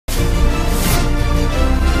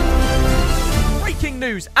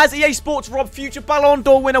news. As EA Sports robbed future Ballon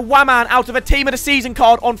d'Or winner Waman out of a Team of the Season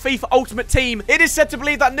card on FIFA Ultimate Team, it is said to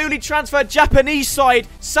believe that newly transferred Japanese side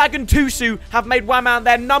CapgunTom have made Waman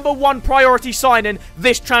their #1 priority signing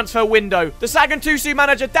this transfer window. The CapgunTom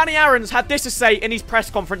manager Danny Aarons had this to say in his press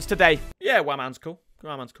conference today. Yeah, Waman's cool.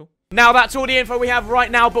 Waman's cool. Now that's all the info we have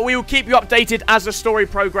right now, but we will keep you updated as the story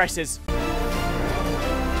progresses.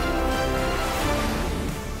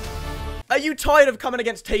 Are you tired of coming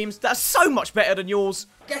against teams that are so much better than yours?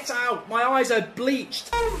 Get out! My eyes are bleached!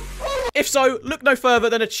 If so, look no further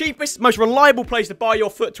than the cheapest, most reliable place to buy your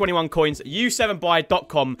FUT 21 coins,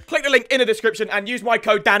 u7buy.com. Click the link in the description and use my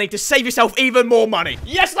code Danny to save yourself even more money.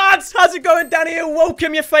 Yes, lads! How's it going? Danny here.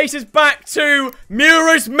 Welcome your faces back to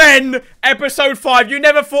Miura's Men, episode 5. You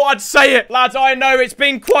never thought I'd say it. Lads, I know it's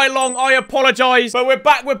been quite long. I apologise. But we're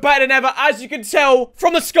back. We're better than ever. As you can tell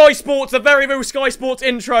from the Sky Sports, the very real Sky Sports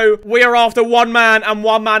intro, we are after one man and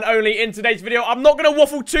one man only in today's video. I'm not going to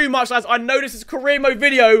waffle too much, lads. I know this is a career mode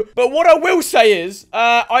video, but what I will say is,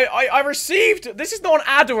 I received, this is not an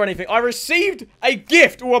ad or anything, I received a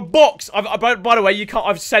gift or a box. By the way, you can't,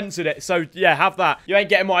 I've censored it, so yeah, have that. You ain't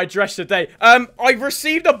getting my address today. I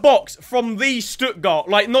received a box from the Stuttgart,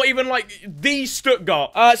 like, not even like the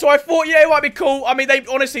Stuttgart. So I thought, yeah, it might be cool. I mean,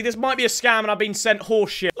 honestly, this might be a scam and I've been sent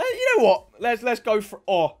horse shit. You know what? Let's go for,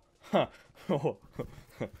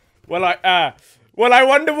 well, I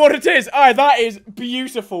wonder what it is. Alright, that is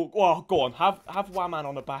beautiful. Oh, go on. Have Waman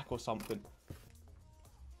on the back or something.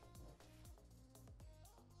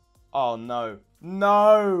 Oh, no.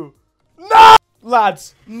 No. No!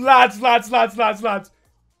 Lads. What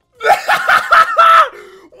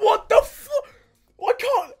the fuck? I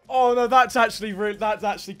can't. Oh, no, that's actually very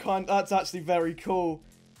cool.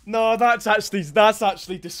 No, that's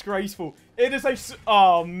actually disgraceful. It is a,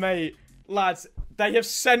 oh, mate. Lads, they have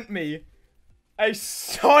sent me a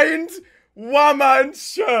signed Waman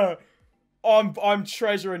shirt. I'm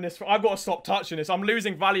treasuring this. I've got to stop touching this. I'm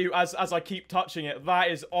losing value as I keep touching it. That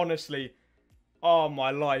is honestly, oh my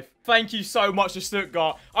life. Thank you so much to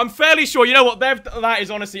Stuttgart. I'm fairly sure, you know what, that is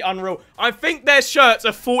honestly unreal. I think their shirts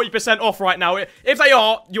are 40% off right now. If they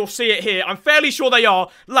are, you'll see it here. I'm fairly sure they are.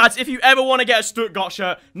 Lads, if you ever want to get a Stuttgart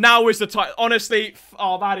shirt, now is the time. Honestly,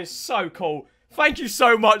 oh, that is so cool. Thank you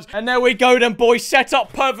so much. And there we go then, boys. Set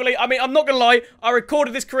up perfectly. I mean, I'm not going to lie. I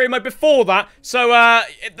recorded this career mode before that. So,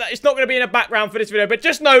 it's not going to be in the background for this video. But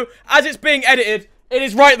just know, as it's being edited, it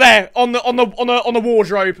is right there on the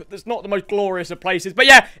wardrobe. That's not the most glorious of places. But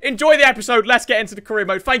yeah, enjoy the episode. Let's get into the career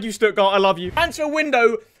mode. Thank you, Stuttgart. I love you. Transfer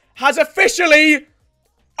window has officially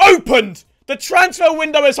opened. The transfer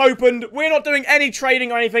window has opened. We're not doing any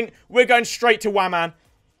trading or anything. We're going straight to Waman.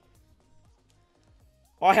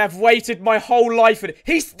 I have waited my whole life for it.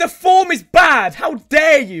 The form is bad. How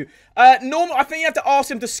dare you? Normal, I think you have to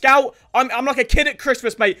ask him to scout. I'm like a kid at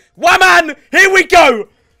Christmas, mate. Waman, here we go.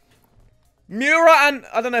 Miura and,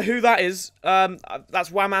 I don't know who that is.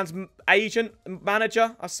 That's Waman's agent,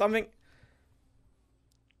 manager, or something.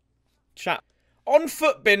 Chat. On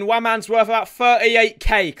Footbin, Waman's worth about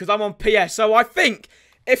 38k, because I'm on PS. So I think,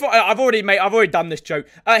 I've already done this joke.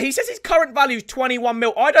 He says his current value is 21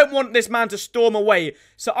 mil. I don't want this man to storm away.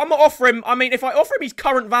 So I'm gonna offer him, I mean, if I offer him his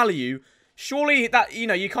current value, surely that, you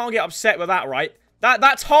know, you can't get upset with that, right?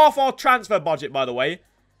 That's half our transfer budget, by the way.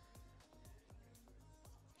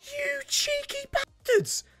 You cheeky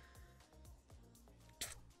bastards.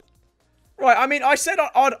 Right, I mean, I said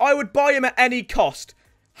I would buy him at any cost.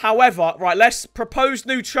 However, right, let's propose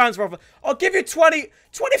new transfer offer. I'll give you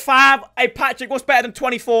 25. Hey, Patrick, what's better than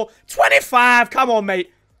 24? 25. Come on,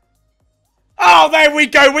 mate. Oh, there we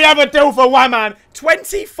go. We have a deal for Waman.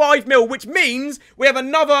 25 mil, which means we have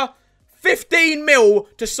another 15 mil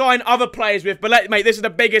to sign other players with. But, mate, this is the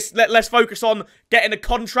biggest. Let's focus on getting the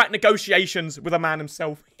contract negotiations with a man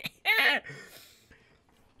himself.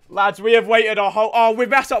 Lads, we have waited our whole... Oh, we've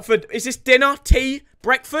messed up for... Is this dinner? Tea?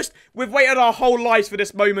 Breakfast? We've waited our whole lives for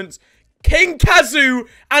this moment. King Kazoo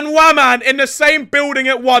and Waman in the same building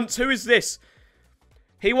at once. Who is this?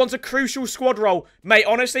 He wants a crucial squad role. Mate,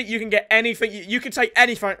 honestly, you can get anything. You can take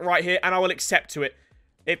anything right here, and I will accept to it.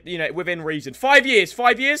 If, you know, within reason. 5 years.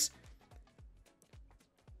 5 years?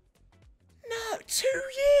 No, 2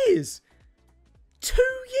 years. 2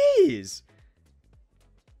 years.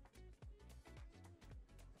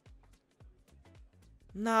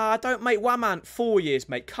 Nah, don't make Waman 4 years,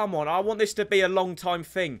 mate. Come on, I want this to be a long-time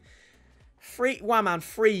thing. Waman,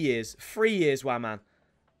 3 years. 3 years, Waman.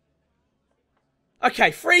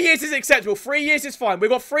 Okay, 3 years is acceptable. 3 years is fine. We've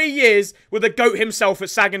got 3 years with the GOAT himself at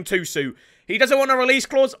CapgunTom. He doesn't want a release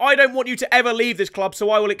clause. I don't want you to ever leave this club, so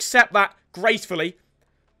I will accept that gracefully.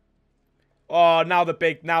 Oh, now the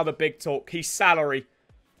big talk. His salary.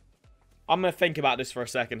 I'm going to think about this for a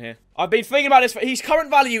second here. I've been thinking about this. His current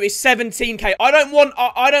value is 17k. I don't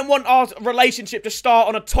want our relationship to start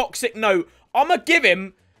on a toxic note. I'm going to give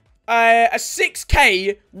him a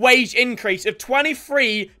 6k wage increase of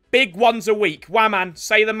 23 big ones a week. Wow, man.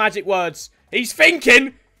 Say the magic words. He's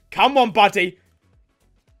thinking. Come on, buddy.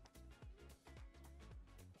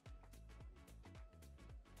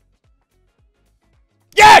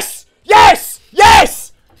 Yes! Yes!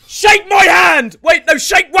 Yes! Shake my hand! Wait, no,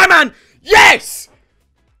 shake Waman! Yes!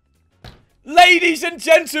 Ladies and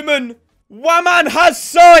gentlemen, Waman has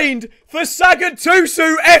signed for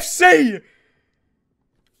CapgunTom FC!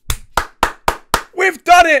 We've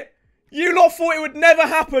done it! You lot thought it would never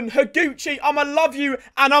happen. Higuchi, I'ma love you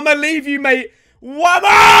and I'ma leave you, mate.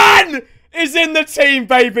 Waman is in the team,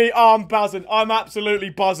 baby. Oh, I'm buzzing. I'm absolutely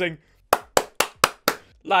buzzing.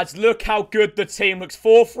 Lads, look how good the team looks.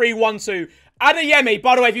 4-3-1-2. Adeyemi,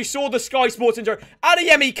 by the way, if you saw the Sky Sports intro,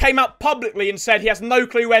 Adeyemi came out publicly and said he has no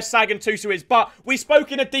clue where CapgunTom is. But we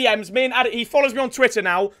spoke in the DMs. Me and he follows me on Twitter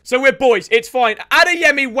now, so we're boys. It's fine.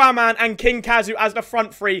 Adeyemi, Waman, and King Kazu as the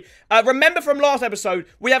front three. Remember from last episode,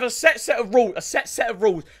 we have a set of rules.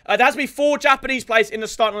 There has to be 4 Japanese players in the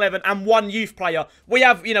starting 11 and 1 youth player. We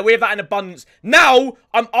have that in abundance. Now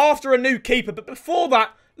I'm after a new keeper, but before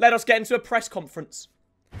that, let us get into a press conference.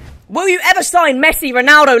 Will you ever sign Messi,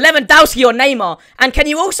 Ronaldo, Lewandowski or Neymar? And can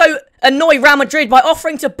you also annoy Real Madrid by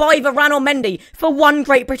offering to buy Varane or Mendy for £1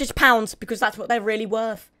 Great British pounds? Because that's what they're really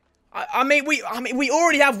worth. I mean, we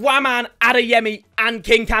already have Waman, Adeyemi, and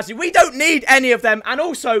King Kazu. We don't need any of them. And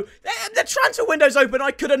also, the transfer window's open.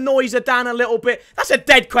 I could annoy Zidane a little bit. That's a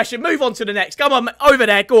dead question. Move on to the next. Come on, over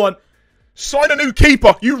there. Go on. Sign a new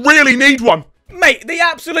keeper. You really need one. Mate, the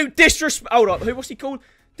absolute disrespect... Hold on. What's he called?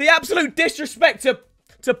 The absolute disrespect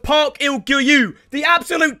to Park Il-Guyu. The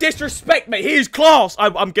absolute disrespect, mate. He is class.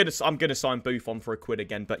 I'm gonna sign Buffon for £1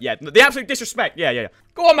 again, but yeah, the absolute disrespect. Yeah.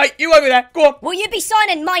 Go on, mate. You over there. Go on. Will you be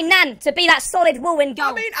signing my nan to be that solid wool in goal?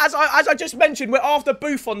 I mean, as I just mentioned, we're after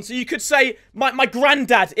Buffon, so you could say my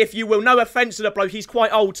granddad, if you will. No offense to the bloke, he's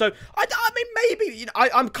quite old. So I mean, maybe you know,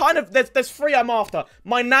 I'm kind of there's 3 I'm after.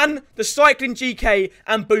 My nan, the cycling GK,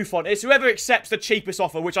 and Buffon. It's whoever accepts the cheapest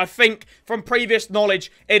offer, which I think from previous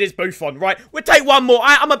knowledge it is Buffon. Right? We'll take one more.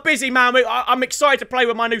 I'm a busy man. I'm excited to play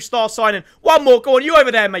with my new star signing. One more. Go on. You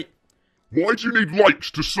over there, mate. Why do you need likes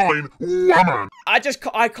to sign Waman?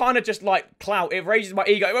 I kind of just like clout. It raises my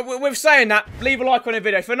ego. With saying that, leave a like on the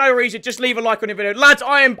video. For no reason, just leave a like on the video. Lads,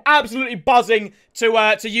 I am absolutely buzzing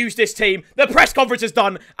to use this team. The press conference is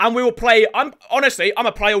done, and we will play. Honestly, I'm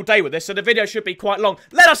going to play all day with this, so the video should be quite long.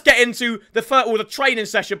 Let us get into the training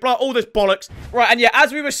session, all this bollocks. Right, and yeah,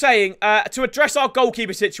 as we were saying, to address our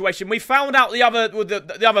goalkeeper situation, we found out the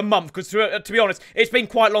other month, because to be honest, it's been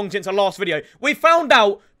quite long since our last video. We found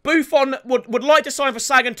out Buffon would like to sign for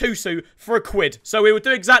CapgunTom for £1. So we would do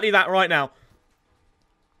exactly that right now.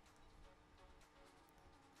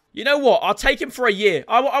 You know what? I'll take him for a year.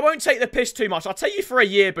 I won't take the piss too much. I'll take you for a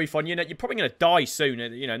year, Buffon. You know, you're probably going to die soon.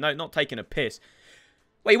 You know, no, not taking a piss.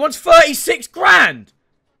 Wait, he wants 36 grand.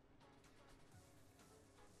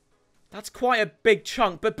 That's quite a big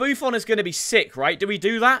chunk. But Buffon is going to be sick, right? Do we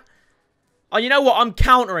do that? Oh, you know what? I'm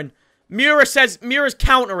countering. Mura's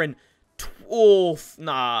countering. Oh,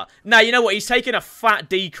 nah, you know what? He's taking a fat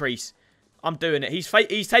decrease. I'm doing it.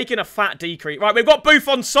 He's taking a fat decrease. Right, we've got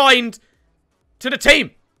Buffon signed to the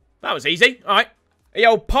team. That was easy. All right.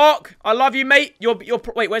 Yo, Park, I love you, mate.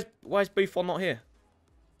 Wait, where's Buffon not here?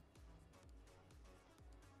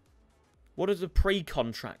 What does the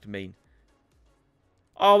pre-contract mean?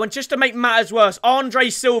 Oh, and just to make matters worse, Andre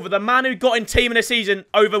Silva, the man who got in team of the season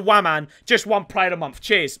over Waman, just won player of the month.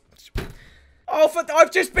 Cheers. Oh,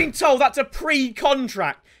 I've just been told that's a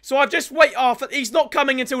pre-contract. So I've just he's not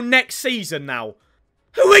coming until next season now.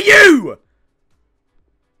 Who are you?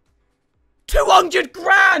 200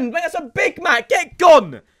 grand! Mate, that's a Big Mac. Get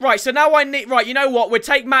gone. Right, so now I need... Right, you know what? We'll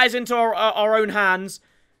take matters into our own hands.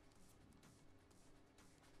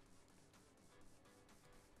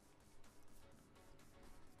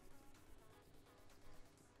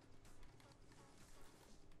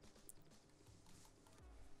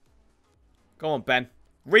 Go on, Ben.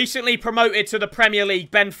 Recently promoted to the Premier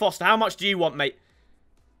League, Ben Foster. How much do you want, mate?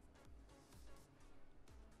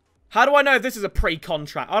 How do I know if this is a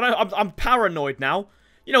pre-contract? I'm paranoid now.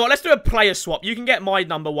 You know what? Let's do a player swap. You can get my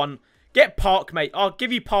number 1. Get Park, mate. I'll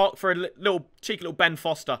give you Park for a cheeky little Ben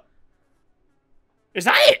Foster. Is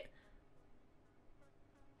that it?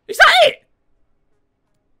 Is that it?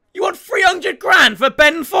 You want 300 grand for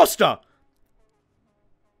Ben Foster?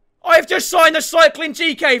 I've just signed the cycling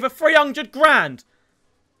GK for 300 grand.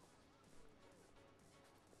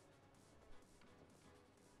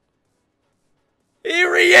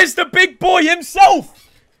 Here he is, the big boy himself.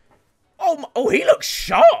 Oh, he looks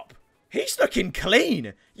sharp. He's looking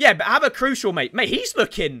clean. Yeah, but have a crucial, mate. Mate, he's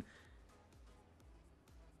looking...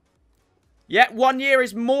 Yeah, 1 year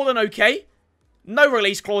is more than okay. No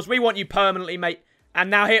release clause. We want you permanently, mate. And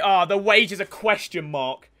now here are the wages a question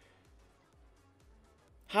mark.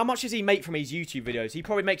 How much does he make from his YouTube videos? He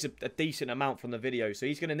probably makes a decent amount from the videos, so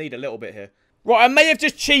he's going to need a little bit here. Right, I may have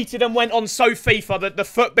just cheated and went on FIFA, the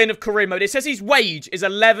foot bin of career mode. It says his wage is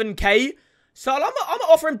 11k. So I'm going to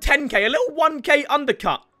offer him 10k, a little 1k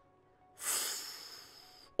undercut.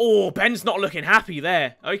 Oh, Ben's not looking happy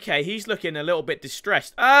there. Okay, he's looking a little bit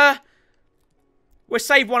distressed. We'll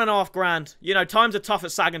save 1.5 grand. You know, times are tough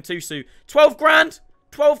at Sagantusu. 12 grand?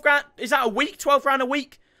 12 grand? Is that a week? 12 grand a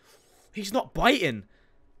week? He's not biting.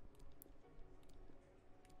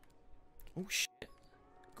 Oh, shit.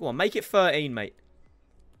 Go on, make it 13, mate.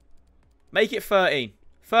 Make it 13.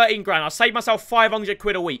 13 grand. I'll save myself 500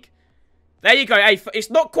 quid a week. There you go. Hey, it's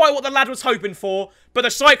not quite what the lad was hoping for, but the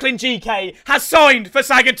Cycling GK has signed for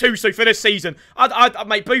Sagantusu for this season.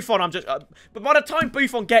 Mate, Buffon, I'm just... but by the time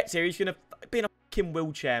Buffon gets here, he's going to be in a fucking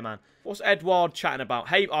wheelchair, man. What's Edward chatting about?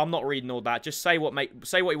 Hey, I'm not reading all that. Just say what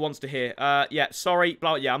he wants to hear. Yeah, sorry.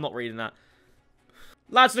 Blah, yeah, I'm not reading that.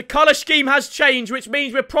 Lads, the colour scheme has changed, which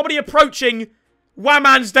means we're probably approaching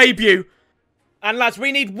Waman's debut. And lads,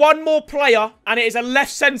 we need one more player, and it is a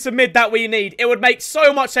left centre mid that we need. It would make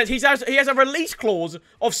so much sense. He has a release clause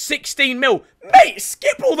of 16 mil. Mate,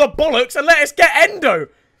 skip all the bollocks and let us get Endo.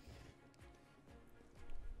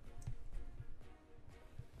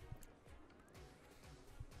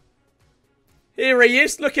 Here he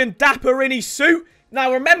is, looking dapper in his suit.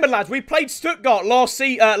 Now, remember, lads, we played Stuttgart last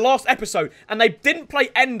episode, and they didn't play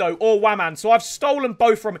Endo or Waman, so I've stolen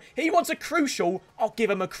both from him. He wants a crucial. I'll give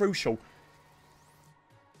him a crucial.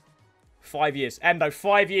 5 years. Endo,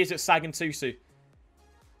 5 years at Sagantusu.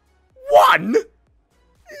 1?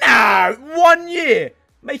 No, 1 year.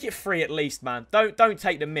 Make it 3 at least, man. Don't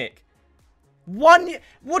take the mick. 1 year?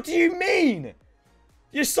 What do you mean?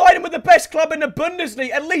 You're signing with the best club in the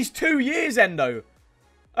Bundesliga. At least 2 years, Endo.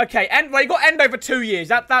 Okay, well, you got Endo for 2 years.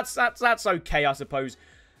 That's okay, I suppose.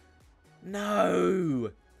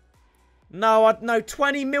 No. No,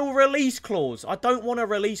 20 mil release clause. I don't want a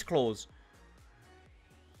release clause.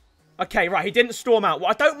 Okay, right, he didn't storm out. Well,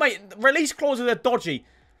 I don't, mate. Release clauses are dodgy.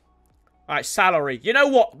 All right, salary. You know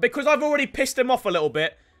what? Because I've already pissed him off a little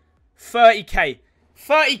bit. 30k.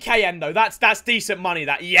 30k, Endo. That's decent money,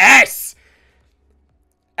 that. Yes!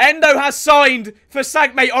 Endo has signed for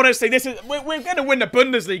mate, honestly, we're going to win the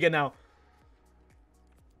Bundesliga now.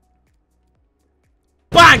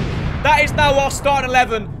 Bang! That is now our starting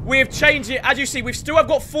 11. We have changed it. As you see, we've still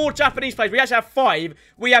got 4 Japanese players. We actually have 5.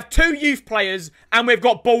 We have 2 youth players, and we've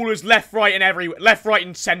got ballers left, right,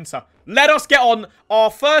 and centre. Let us get on our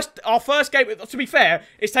first game. To be fair,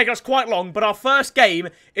 it's taken us quite long, but our first game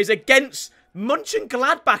is against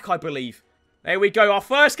Mönchengladbach, I believe. There we go. Our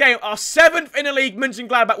first game, our 7th in the league,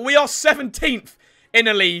 Mönchengladbach. We are 17th in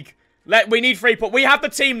the league. We need 3 points. We have the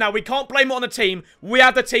team now. We can't blame it on the team. We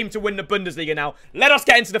have the team to win the Bundesliga now. Let us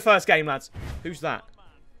get into the first game, lads. Who's that?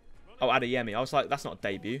 Oh, Adeyemi. I was like, that's not a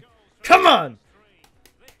debut. Come on!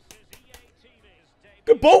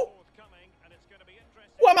 Good ball.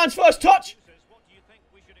 One man's first touch.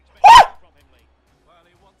 Ah!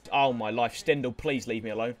 Oh, my life. Stindl, please leave me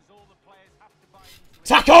alone.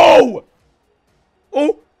 Tackle!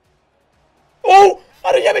 Oh! Oh!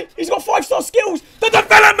 Adeyemi, he's got 5-star skills. The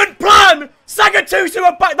development plan! Sagantusu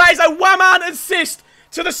are back. That is a Waman assist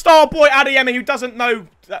to the star boy Adeyemi, who doesn't know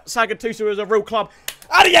that Sagantusu is a real club.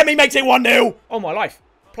 Adeyemi makes it 1-0. Oh, my life.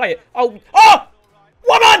 Play it. Oh! Oh!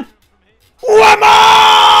 Waman! Waman!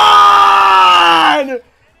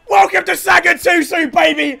 Welcome to Sagantusu,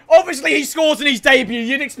 baby! Obviously, he scores in his debut.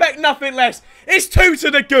 You'd expect nothing less. It's 2 to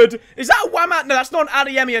the good. Is that a Waman? No, that's not an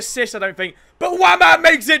Adeyemi assist, I don't think. But Waman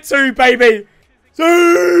makes it 2, baby.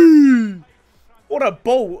 2! What a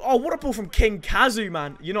ball. Oh, what a ball from King Kazu,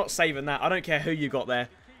 man. You're not saving that. I don't care who you got there.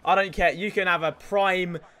 I don't care. You can have a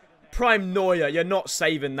prime Neuer. You're not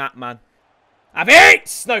saving that, man. Have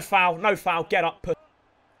it! No foul. No foul. Get up.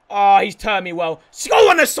 Oh, he's turned me well. Score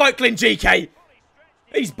on the Cycling GK.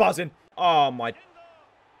 He's buzzing. Oh, my.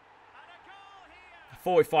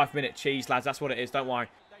 45-minute cheese, lads. That's what it is. Don't worry.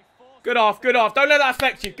 Good half. Good half. Don't let that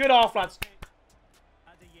affect you. Good half, lads.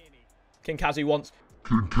 King Kazu wants.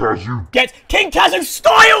 King Kazu. Get King Kazu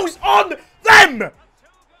styles on them!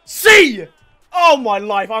 See! Oh, my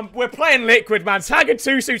life. We're playing liquid, man.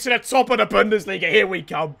 Sagantusu to the top of the Bundesliga. Here we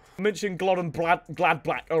come. Mönchengladbach and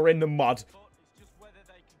Gladbach are in the mud.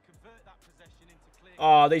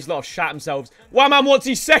 Oh, these lot have shat themselves. Waman wants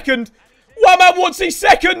his second. Waman wants his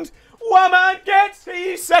second. Waman gets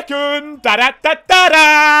his second.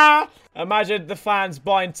 Da-da-da-da-da. Imagine the fans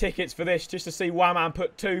buying tickets for this just to see Waman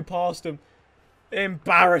put 2 past him.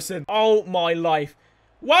 Embarrassing. Oh, my life.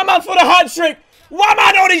 Waman for the hat-trick.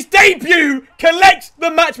 Waman on his debut collects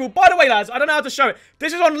the match ball. By the way, lads, I don't know how to show it.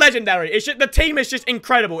 This is on Legendary. It's just, the team is just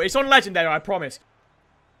incredible. It's on Legendary, I promise.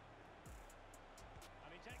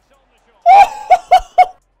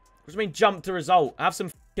 What do you mean jump to result? Have some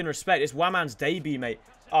f***ing respect. It's Waman's debut, mate.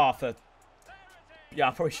 Oh, yeah,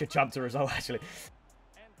 I probably should jump to result, actually.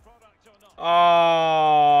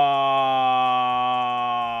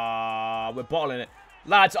 We're bottling it.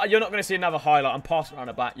 Lads, you're not going to see another highlight. I'm passing around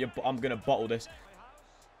the back. I'm going to bottle this.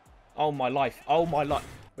 Oh, my life. Oh, my life.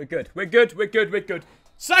 We're good. We're good. We're good. We're good.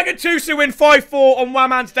 Sagatusa win 5-4 on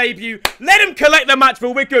Waman's debut. Let him collect the match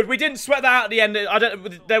ball. We're good. We didn't sweat that out at the end.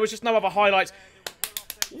 There was just no other highlights.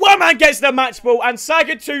 Waman gets the match ball. And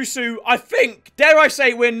Sagatusa, I think, dare I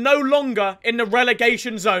say, we're no longer in the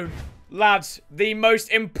relegation zone. Lads, the most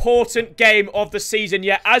important game of the season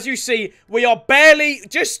yet. As you see, we are barely,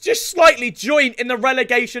 just slightly joint in the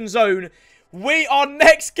relegation zone. Our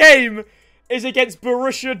next game is against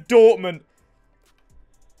Borussia Dortmund.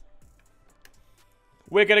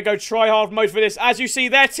 We're going to go try hard mode for this. As you see,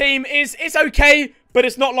 their team it's okay, but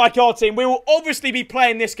it's not like our team. We will obviously be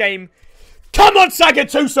playing this game. Come on,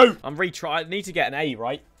 Sagatusa! I'm retrying. I need to get an A,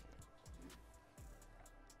 right?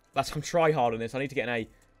 Lads, I'm try hard on this. I need to get an A.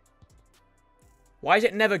 Why does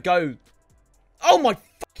it never go? Oh, my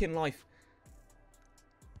fucking life.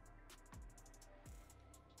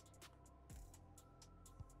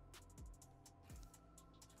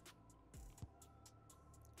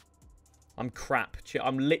 I'm crap.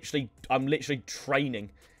 I'm literally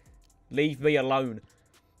training. Leave me alone.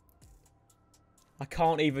 I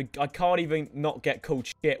can't even not get called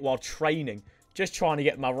shit while training. Just trying to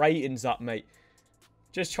get my ratings up, mate.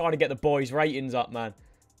 Just trying to get the boys' ratings up, man.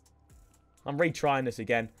 I'm retrying this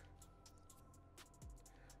again.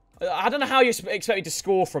 I don't know how you expect me to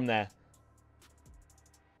score from there.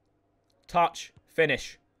 Touch.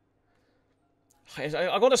 Finish. I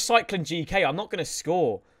got a cycling GK. I'm not going to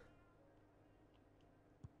score.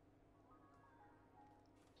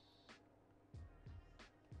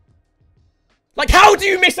 Like, how do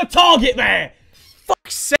you miss a target there?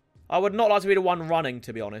 Fuck's sake. I would not like to be the one running,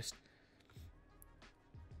 to be honest.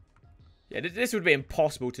 Yeah, this would be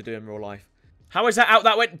impossible to do in real life. How is that out?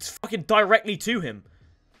 That went fucking directly to him.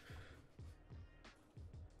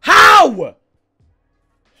 How?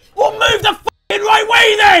 Well, move the fucking right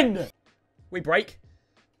way then! We break.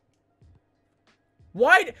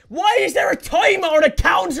 Why is there a timer on a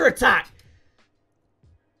counter-attack?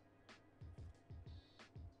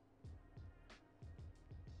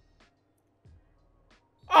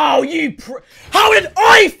 Oh, how did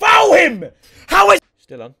I foul him? How is...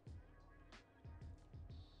 Still on.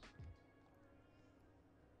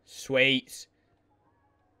 Sweet.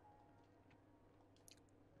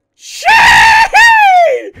 Shee!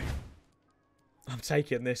 I'm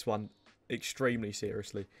taking this one extremely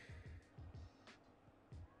seriously.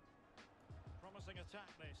 Promising attack,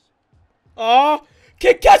 this. Oh,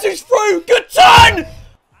 Kikasu's through. Good turn.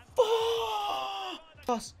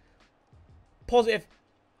 Plus. Positive.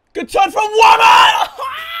 Good turn from Waman.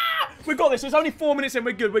 We got this. There's only 4 minutes in.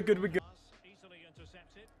 We're good. We're good. We're good.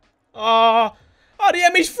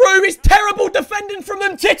 Adeyemi's through. It's terrible defending from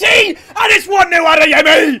them, Titty. And it's 1-0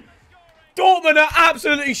 Adeyemi. Dortmund are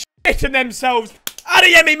absolutely shitting themselves.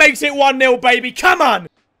 Adeyemi makes it 1-0, baby. Come on.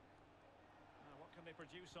 What can they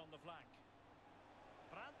produce on the flank?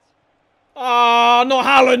 Ah, not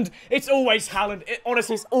Haaland. It's always Haaland.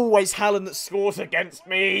 Honestly, it's always Haaland that scores against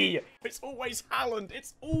me. It's always Haaland.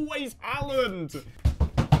 It's always Haaland.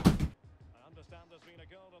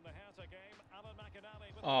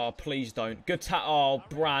 Oh, please don't. Good oh,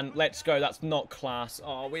 Brand, let's go. That's not class.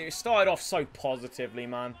 Oh, we started off so positively,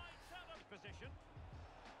 man.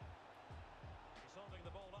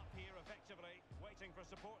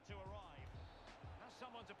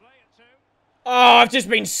 Oh, I've just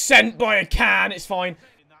been sent by a can. It's fine.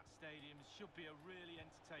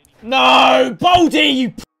 No! Baldy, you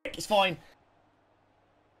prick! It's fine.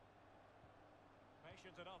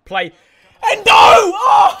 Play. And no!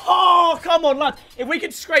 Oh, come on, lad. If we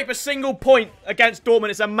could scrape a single point against Dortmund,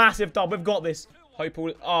 it's a massive dub. We've got this. Hope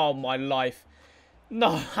all... Oh, my life.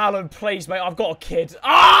 No, Haaland, please, mate. I've got a kid.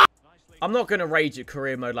 Ah! I'm not going to rage at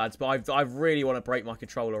career mode, lads, but I really want to break my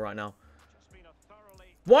controller right now.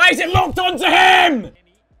 Why is it locked onto him?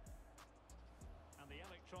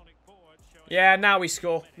 Yeah, now we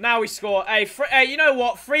score. Now we score. Hey, you know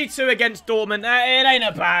what? 3-2 against Dortmund. It ain't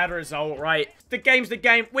a bad result, right? The game's the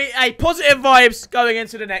game. Hey, positive vibes going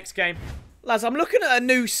into the next game. Lads, I'm looking at a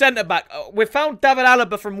new centre-back. We found David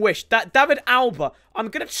Alaba from Wish. David Alba. I'm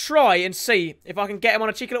going to try and see if I can get him on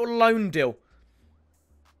a cheeky little loan deal.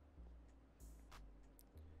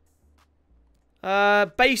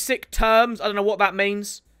 Basic terms. I don't know what that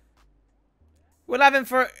means. We'll have him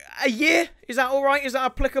for a year. Is that all right? Is that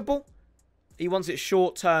applicable? He wants it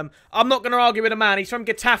short term. I'm not going to argue with a man. He's from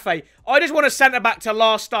Getafe. I just want a centre-back to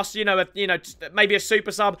last us, maybe a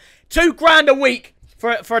super sub. $2 grand a week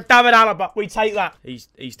for David Alaba. We take that.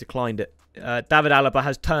 He's declined it. David Alaba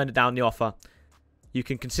has turned down the offer. You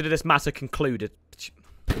can consider this matter concluded.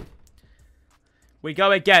 We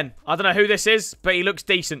go again. I don't know who this is, but he looks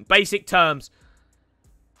decent. Basic terms.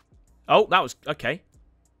 Oh, that was... Okay.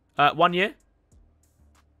 1 year.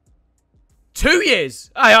 2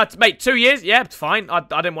 years! Mate, 2 years? Yeah, fine. I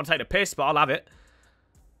didn't want to take the piss, but I'll have it.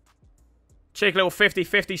 Cheeky little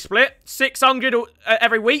 50-50 split. 600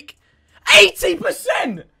 every week.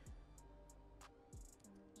 80%!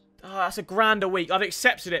 Oh, that's $1 grand a week. I've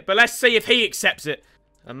accepted it, but let's see if he accepts it.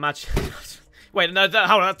 Imagine... Wait, no, hold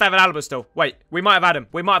on. That's David Alaba still. Wait, we might have had him.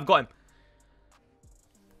 We might have got him.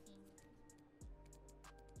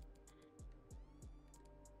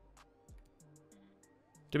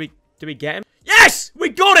 Did we get him? Yes! We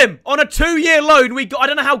got him! On a 2-year loan. I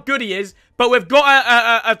don't know how good he is, but we've got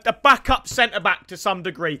a backup centre-back to some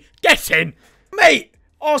degree. Get in! Mate,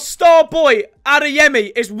 our star boy,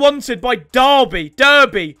 Adeyemi, is wanted by Derby.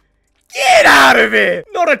 Get out of here!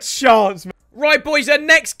 Not a chance, man. Right, boys, the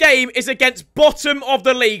next game is against bottom of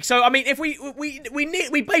the league. So, I mean, if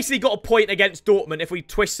we basically got a point against Dortmund if we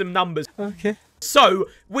twist some numbers. Okay. So,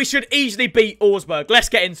 we should easily beat Augsburg. Let's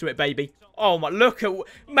get into it, baby. Oh, my, look at...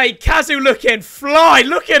 Mate, Kazu looking fly.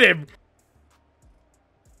 Look at him.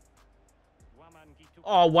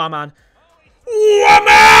 Oh, Waman.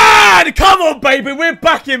 Waman! Come on, baby. We're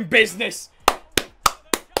back in business.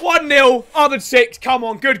 1-0. Other 6. Come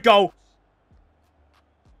on, good goal.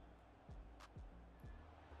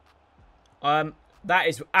 That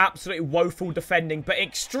is absolutely woeful defending, but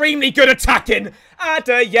extremely good attacking.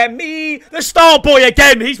 Adeyemi, the star boy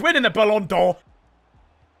again. He's winning the Ballon d'Or.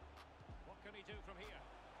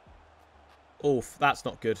 Oof, that's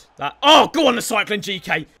not good. Oh, go on the cycling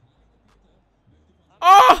GK.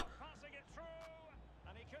 Oh!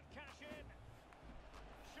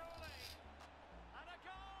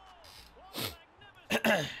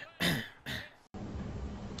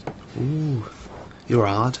 Ooh, you're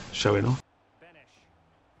hard, showing off.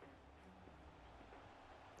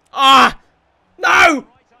 Ah! No!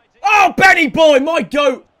 Oh, Benny boy, my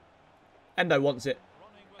goat! Endo wants it.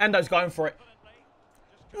 Endo's going for it.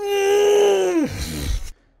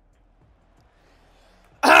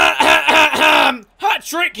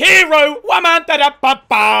 Hat-trick hero! Waman,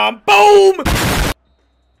 da-da-ba-bam! Boom!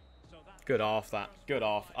 Good half, that. Good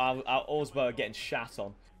half. Augsburg getting shat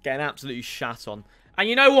on. Getting absolutely shat on. And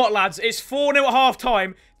you know what, lads? It's 4-0 at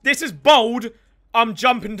half-time. This is bold. I'm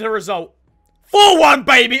jumping to the result. 4-1,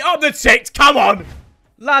 baby! Up the ticks! Come on!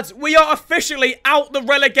 Lads, we are officially out the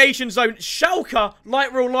relegation zone. Schalke,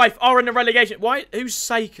 like real life, are in the relegation. Why? Who's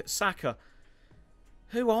Saka?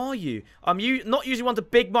 Who are you? I'm not usually one to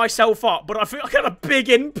big myself up, but I feel like I had a big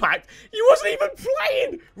impact. You wasn't even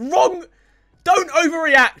playing! Wrong! Don't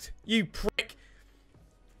overreact, you prick.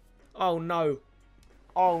 Oh, no.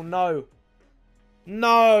 Oh, no.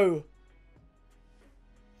 No!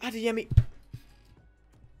 Adeyemi...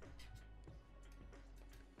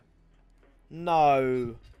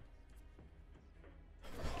 No.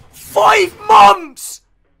 5 months!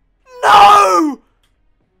 No!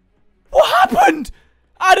 What happened?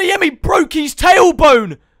 Adeyemi broke his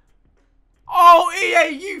tailbone. Oh, EA,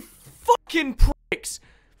 you fucking pricks.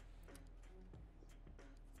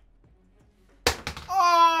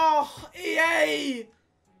 Oh, EA.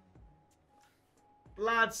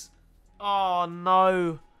 Lads. Oh,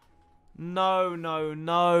 no.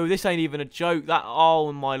 No. This ain't even a joke.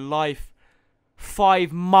 Oh, my life.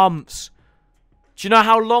 5 months. Do you know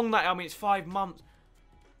how long that... I mean, it's 5 months.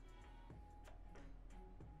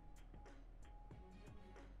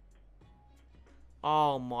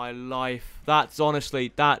 Oh, my life. That's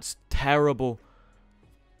honestly... That's terrible.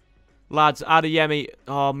 Lads, Adeyemi...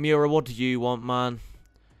 Oh, Miura, what do you want, man?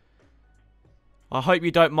 I hope you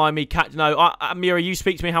don't mind me No, Miura, you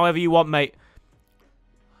speak to me however you want, mate.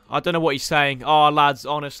 I don't know what he's saying. Oh, lads,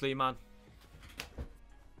 honestly, man.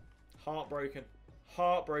 Heartbroken.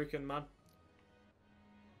 Heartbroken, man.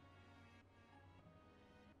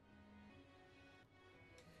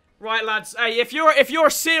 Right, lads. Hey, if you're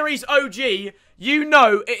a series OG, you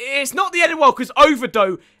know it's not the end of the world because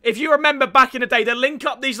Overdo. If you remember back in the day, the link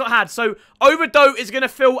up these lot had. So Overdo is gonna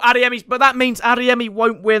fill Adeyemi's, but that means Adeyemi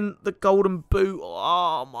won't win the golden boot.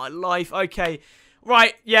 Oh my life. Okay.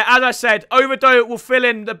 Right, yeah, as I said, Overdo will fill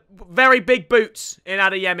in the very big boots in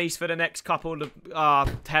Adeyemi's for the next couple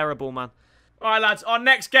of... terrible, man. Alright, lads, our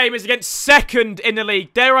next game is against second in the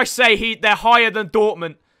league. Dare I say they're higher than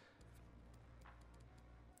Dortmund.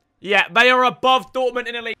 Yeah, they are above Dortmund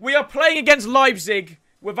in the league. We are playing against Leipzig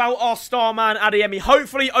without our star man, Adeyemi.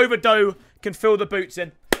 Hopefully, Overdo can fill the boots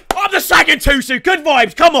in. Oh, the Sagantusu! Good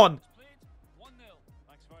vibes, come on!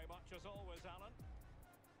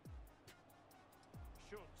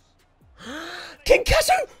 King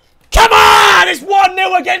Kazu! Come on! It's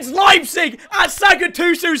 1-0 against Leipzig at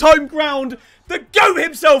Sagantusu's home ground. The GOAT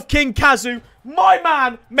himself, King Kazu. My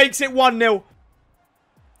man makes it 1-0.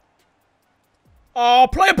 Oh,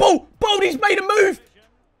 play a ball. Baldy's made a move.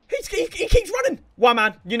 He keeps running. One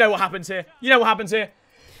man. You know what happens here. You know what happens here.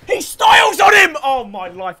 He styles on him. Oh, my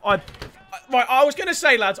life. Right, I was going to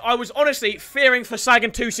say, lads, I was honestly fearing for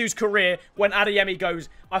Sagantusu's career when Adeyemi goes,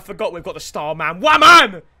 I forgot we've got the star man. One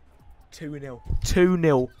man. 2-0.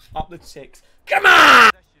 2-0. Up the 6. Come on!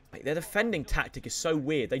 Mate, their defending tactic is so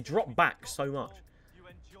weird. They drop back so much.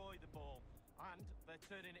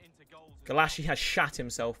 Galashi has shat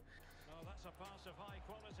himself.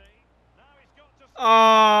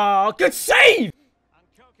 Oh, good save!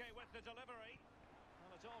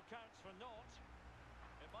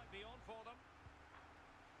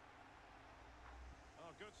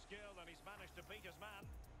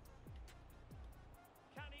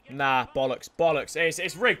 Nah, bollocks, bollocks.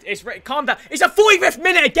 It's rigged. It's rigged. Calm down. It's a 45th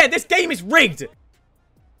minute again. This game is rigged. It's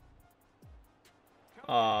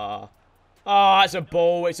a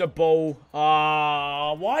ball. It's a ball.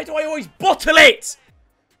 Why do I always bottle it?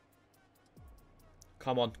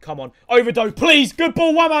 Come on, come on. Overdo, please. Good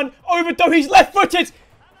ball, one man. Overdo, he's left-footed.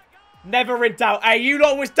 Never in doubt. Hey, you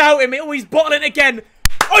lot was doubting me. Oh, he's bottling again.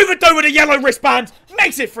 Overdo with a yellow wristband.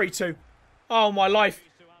 Makes it 3-2. Oh, my life.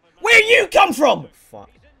 Where you come from? Fuck.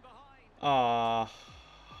 Oh,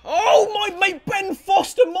 my mate Ben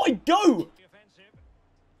Foster might go.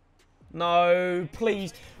 No,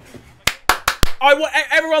 please. I want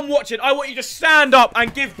everyone watching. I want you to stand up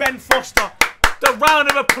and give Ben Foster the round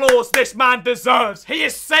of applause this man deserves. He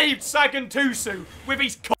has saved Sagantusu with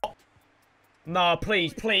his cock. No,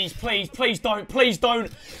 please, please, please, please don't, please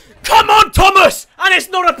don't. Come on, Thomas! And it's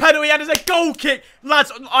not a penalty, and it's a goal kick.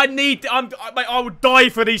 Lads, I would die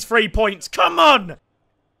for these 3 points. Come on!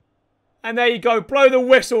 And there you go. Blow the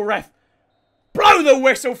whistle, ref. Blow the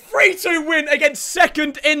whistle. 3-2 win against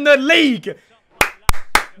second in the league.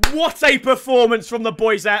 What a performance from the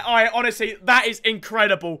boys there. Honestly, that is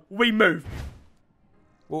incredible. We move.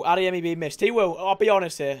 Will Adeyemi be missed? He will. I'll be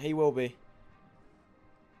honest here. He will be.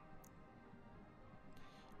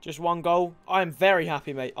 Just 1 goal. I am very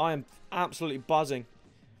happy, mate. I am absolutely buzzing.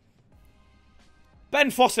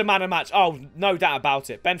 Ben Foster man of the match. Oh, no doubt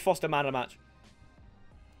about it. Ben Foster man of the match.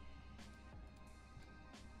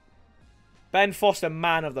 Ben Foster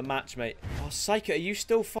man of the match, mate. Oh, Psycho, are you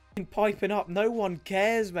still fucking piping up? No one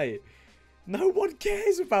cares, mate. No one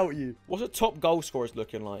cares about you. What's the top goal scorers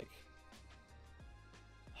looking like?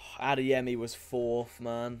 Oh, Adeyemi was 4th,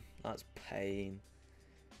 man. That's pain.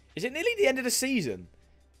 Is it nearly the end of the season?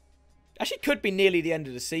 Actually, could be nearly the end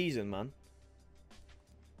of the season, man.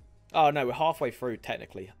 Oh, no, we're halfway through,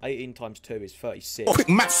 technically. 18 times 2 is 36.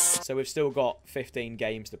 So we've still got 15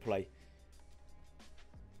 games to play.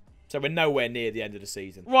 So we're nowhere near the end of the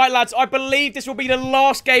season. Right, lads, I believe this will be the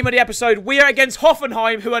last game of the episode. We are against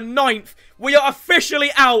Hoffenheim, who are 9th. We are officially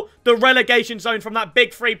out the relegation zone from that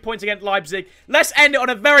big 3 points against Leipzig. Let's end it on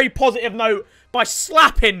a very positive note by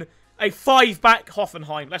slapping a 5-back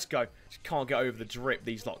Hoffenheim. Let's go. Just can't get over the drip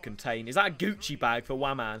these lot contain. Is that a Gucci bag for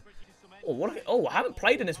Waman? Oh, I haven't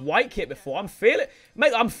played in this white kit before. I'm feeling it.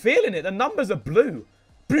 Mate, I'm feeling it. The numbers are blue.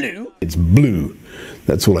 Blue? It's blue.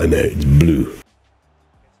 That's all I know. It's blue.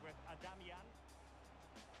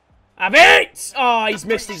 Have it! Oh, he's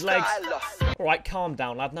missed his legs. Alright, calm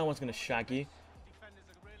down, lad. No one's going to shag you.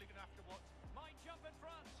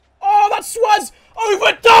 Oh, that's Swaz!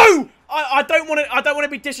 Overdo! I don't want to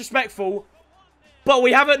be disrespectful, but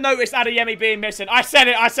we haven't noticed Adeyemi being missing. I said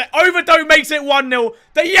it. I said Overdo makes it 1-0.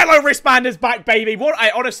 The yellow wristband is back, baby.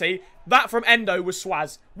 Honestly, that from Endo was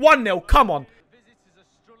Swaz. 1-0. Come on.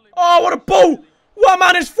 Oh, what a ball! One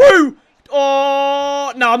man is through.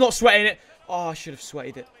 Oh, no, I'm not sweating it. Oh, I should have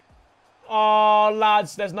sweated it. Oh,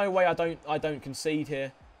 lads, there's no way I don't concede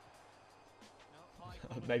here.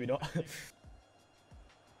 Maybe not.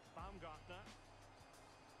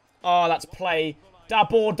 Oh, that's play. That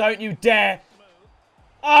ball, don't you dare.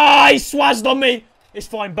 Ah, he swazzed on me. It's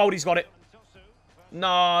fine. Boldy's got it.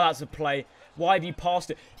 No, that's a play. Why have you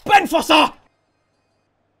passed it? Ben Foster!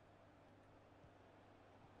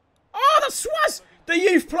 Oh, the swaz! The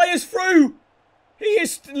youth player's through. He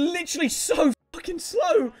is literally so fucking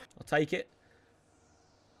slow. I'll take it.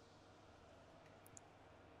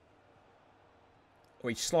 Oh,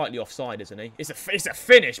 he's slightly offside, isn't he? It's a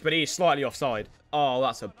finish, but he is slightly offside. Oh,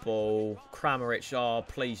 that's a ball. Kramaric, oh,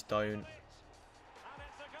 please don't.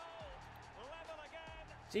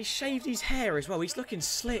 He shaved his hair as well. He's looking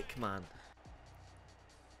slick, man.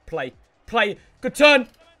 Play. Play. Good turn.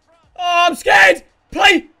 Oh, I'm scared.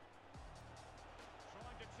 Play.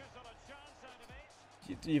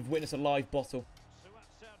 You've witnessed a live bottle.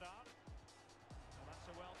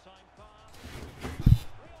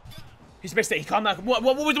 He's missed it. He can't. What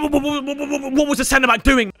was the centre back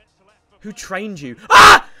doing? Who trained you?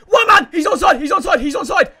 Ah! One man! He's onside! He's onside! He's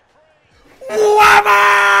onside! One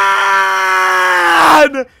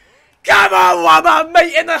man! Come on, one man,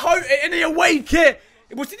 mate! In the away kit.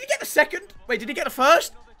 Did he get the second? Wait, did he get the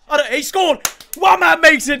first? I don't. He scored. One man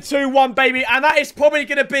makes it 2-1, baby, and that is probably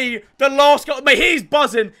going to be the last goal. Mate, he's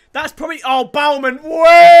buzzing. That's probably. Oh, Baumann.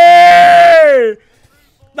 Way!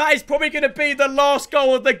 That is probably going to be the last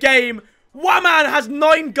goal of the game. One man has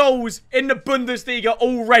 9 goals in the Bundesliga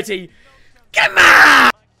already. Come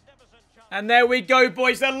on! And there we go,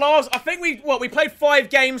 boys. The last, I think we played 5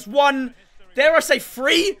 games. Won, dare I say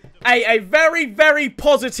 3? A very, very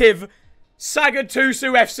positive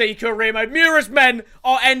Sagan-Tusu FC career mode. Miura's men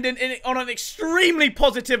are ending on an extremely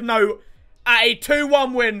positive note at a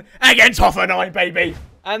 2-1 win against Hoffenheim, baby.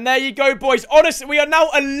 And there you go, boys. Honestly, we are now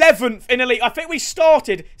 11th in the league. I think we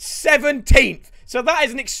started 17th. So that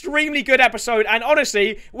is an extremely good episode. And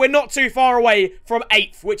honestly, we're not too far away from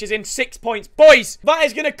 8th, which is in 6 points. Boys, that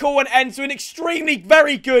is going to call an end to an extremely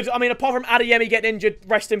very good, I mean, apart from Adeyemi getting injured,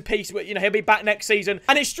 rest in peace. You know, he'll be back next season.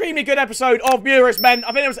 An extremely good episode of Miura's Men.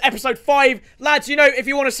 I think it was episode 5. Lads, you know, if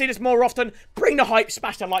you want to see this more often, bring the hype,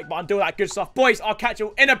 smash the like button, do all that good stuff. Boys, I'll catch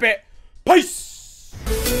you in a bit. Peace!